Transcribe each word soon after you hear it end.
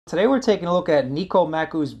Today we're taking a look at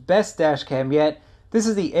NikoMaku's best dash cam yet. This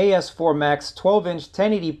is the AS4 Max 12-inch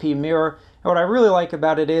 1080p mirror. And what I really like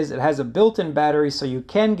about it is it has a built-in battery so you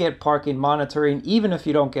can get parking monitoring even if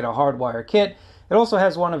you don't get a hardwire kit. It also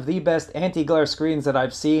has one of the best anti-glare screens that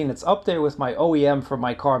I've seen. It's up there with my OEM from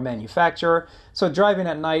my car manufacturer. So driving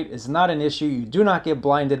at night is not an issue. You do not get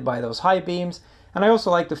blinded by those high beams. And I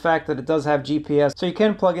also like the fact that it does have GPS, so you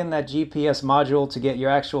can plug in that GPS module to get your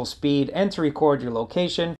actual speed and to record your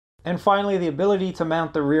location. And finally, the ability to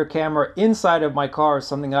mount the rear camera inside of my car is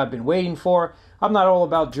something I've been waiting for. I'm not all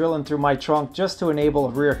about drilling through my trunk just to enable a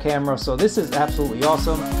rear camera, so this is absolutely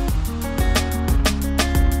awesome.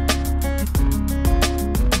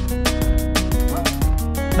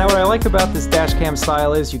 Now what I like about this dash cam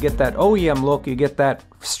style is you get that OEM look, you get that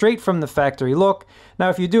straight from the factory look. Now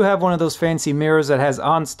if you do have one of those fancy mirrors that has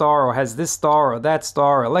OnStar or has this star or that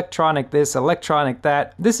star, electronic this, electronic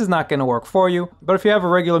that, this is not going to work for you. But if you have a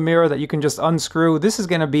regular mirror that you can just unscrew, this is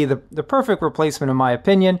going to be the perfect replacement in my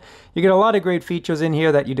opinion. You get a lot of great features in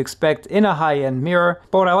here that you'd expect in a high-end mirror.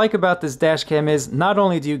 But what I like about this dash cam is not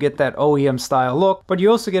only do you get that OEM style look, but you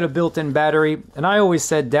also get a built-in battery. And I always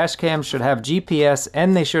said dash cams should have GPS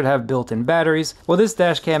and they should have built-in batteries. Well, this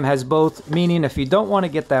dash cam has both, meaning if you don't want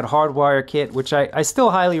to get that hardwire kit, which I still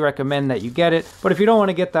highly recommend that you get it, but if you don't want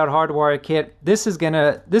to get that hardwire kit, this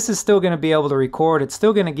is still gonna be able to record. It's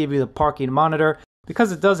still gonna give you the parking monitor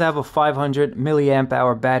because it does have a 500 milliamp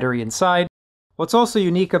hour battery inside. What's also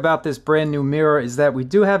unique about this brand new mirror is that we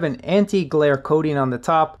do have an anti-glare coating on the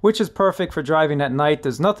top, which is perfect for driving at night.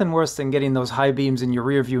 There's nothing worse than getting those high beams in your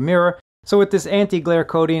rear view mirror. So with this anti-glare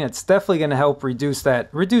coating, it's definitely going to help reduce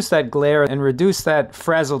that glare and reduce that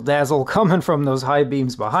frazzle-dazzle coming from those high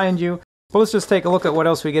beams behind you. But let's just take a look at what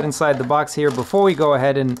else we get inside the box here before we go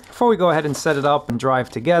ahead and set it up and drive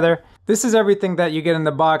together. This is everything that you get in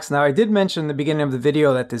the box. Now I did mention in the beginning of the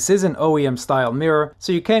video that this is an OEM style mirror,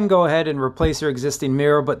 so you can go ahead and replace your existing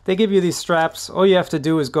mirror, but they give you these straps. All you have to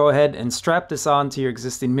do is go ahead and strap this on to your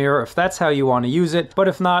existing mirror if that's how you want to use it. But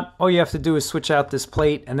if not, all you have to do is switch out this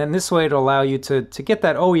plate, and then this way it'll allow you to get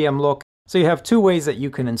that OEM look. So you have two ways that you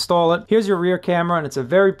can install it. Here's your rear camera, and it's a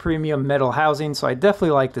very premium metal housing, so I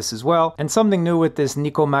definitely like this as well. And something new with this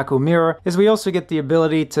NikoMaku mirror is we also get the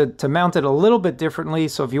ability to mount it a little bit differently.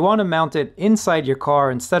 So if you want to mount it inside your car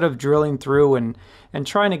instead of drilling through and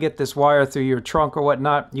trying to get this wire through your trunk or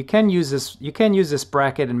whatnot, you can use this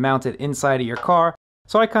bracket and mount it inside of your car.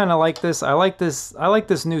 So I kind of like this. I like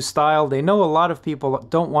this new style. They know a lot of people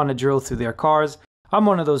don't want to drill through their cars. I'm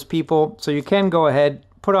one of those people, so you can go ahead,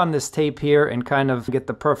 put on this tape here and kind of get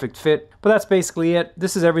the perfect fit. But that's basically it.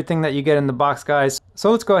 This is everything that you get in the box, guys.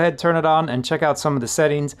 So let's go ahead, turn it on, and check out some of the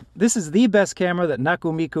settings. This is the best camera that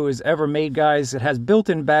NikoMaku has ever made, guys. It has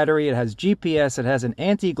built-in battery, it has GPS, it has an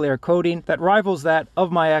anti-glare coating that rivals that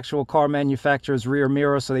of my actual car manufacturer's rear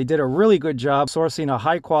mirror. So they did a really good job sourcing a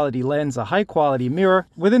high-quality lens, a high-quality mirror.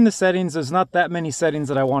 Within the settings, there's not that many settings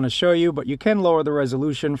that I want to show you, but you can lower the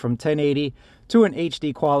resolution from 1080 to an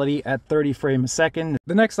HD quality at 30 frames a second.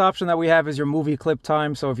 The next option that we have is your movie clip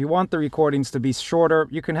time. So if you want the recordings to be shorter,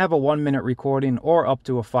 you can have a 1-minute recording or up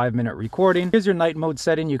to a 5-minute recording. Here's your night mode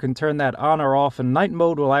setting. You can turn that on or off, and night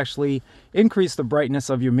mode will actually increase the brightness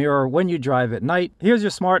of your mirror when you drive at night. Here's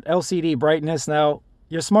your smart LCD brightness. Now,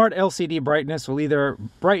 your smart LCD brightness will either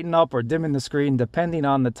brighten up or dim in the screen depending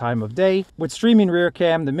on the time of day. With streaming rear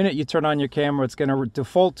cam, the minute you turn on your camera, it's going to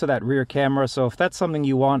default to that rear camera. So if that's something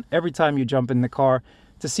you want every time you jump in the car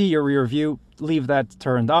to see your rear view, leave that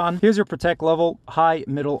turned on. Here's your protect level, high,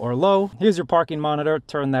 middle, or low. Here's your parking monitor,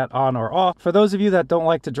 turn that on or off. For those of you that don't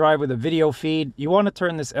like to drive with a video feed, you want to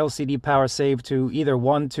turn this LCD power save to either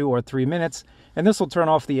 1, 2, or 3 minutes. And this will turn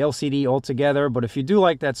off the LCD altogether, but if you do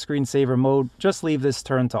like that screensaver mode, just leave this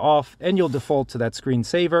turned to off and you'll default to that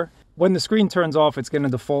screensaver. When the screen turns off, it's going to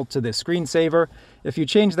default to this screensaver. If you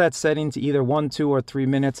change that setting to either 1, 2, or 3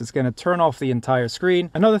 minutes, it's going to turn off the entire screen.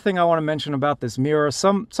 Another thing I want to mention about this mirror,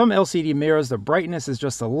 some LCD mirrors, the brightness is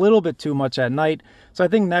just a little bit too much at night. So I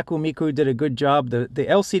think NikoMaku did a good job. The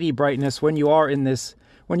LCD brightness when you are in this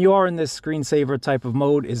screensaver type of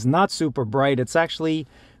mode is not super bright. It's actually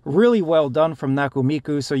really well done from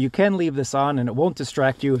NikoMaku, so you can leave this on and it won't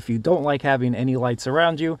distract you if you don't like having any lights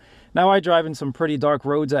around you. Now, I drive in some pretty dark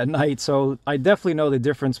roads at night, so I definitely know the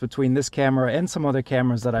difference between this camera and some other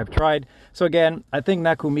cameras that I've tried. So again, I think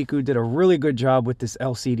NikoMaku did a really good job with this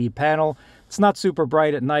LCD panel. It's not super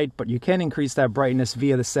bright at night, but you can increase that brightness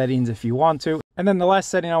via the settings if you want to. And then the last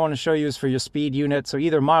setting I want to show you is for your speed unit, so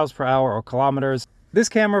either miles per hour or kilometers. This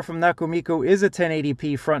camera from NikoMaku is a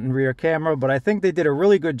 1080p front and rear camera, but I think they did a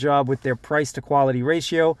really good job with their price to quality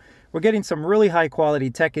ratio. We're getting some really high quality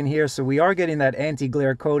tech in here, so we are getting that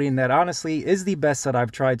anti-glare coating that honestly is the best that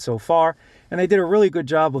I've tried so far. And they did a really good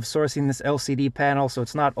job of sourcing this LCD panel, so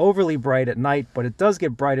it's not overly bright at night, but it does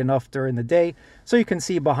get bright enough during the day so you can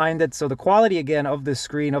see behind it. So the quality again of this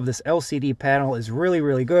screen, of this LCD panel, is really,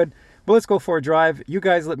 really good. But let's go for a drive. You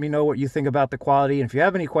guys let me know what you think about the quality, and if you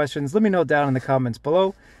have any questions, let me know down in the comments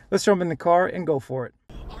below. Let's jump in the car and go for it.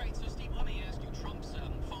 All right, so Steve, let me ask you, Trump's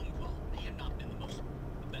phone call may have not been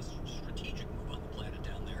the best strategic move on the planet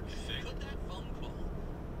down there. Could that phone call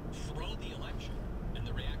throw the election and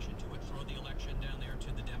the reaction to it, throw the election down there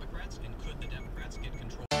to the Democrats, and could the Democrats get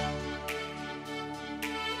control?